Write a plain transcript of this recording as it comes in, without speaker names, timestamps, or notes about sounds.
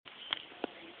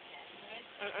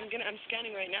I'm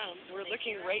scanning right now. We're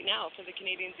looking right now for the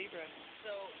Canadian zebra.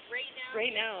 So right now,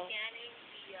 Right now. Scanning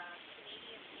the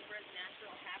Canadian zebra's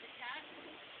natural habitat,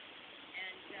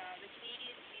 and the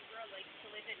Canadian zebra likes to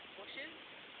live in bushes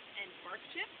and bark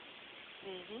chips.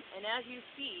 And as you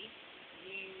see,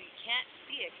 you can't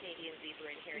see a Canadian zebra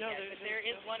in here yet, but there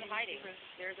is one hiding.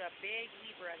 There's a big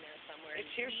zebra in there somewhere. It's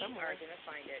here somewhere. We're going to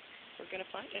find it. We're going to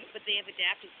find it. But they have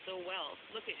adapted so well.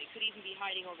 Look at it. It could even be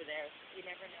hiding over there. You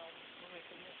never know. Oh my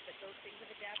goodness. But those things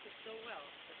have adapted so well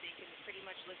that they can pretty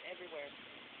much live everywhere.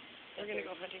 We're going to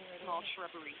go hunting right Small away.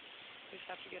 shrubbery. We just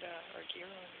have to get our gear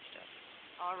on and stuff.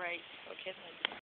 All right. Okay then.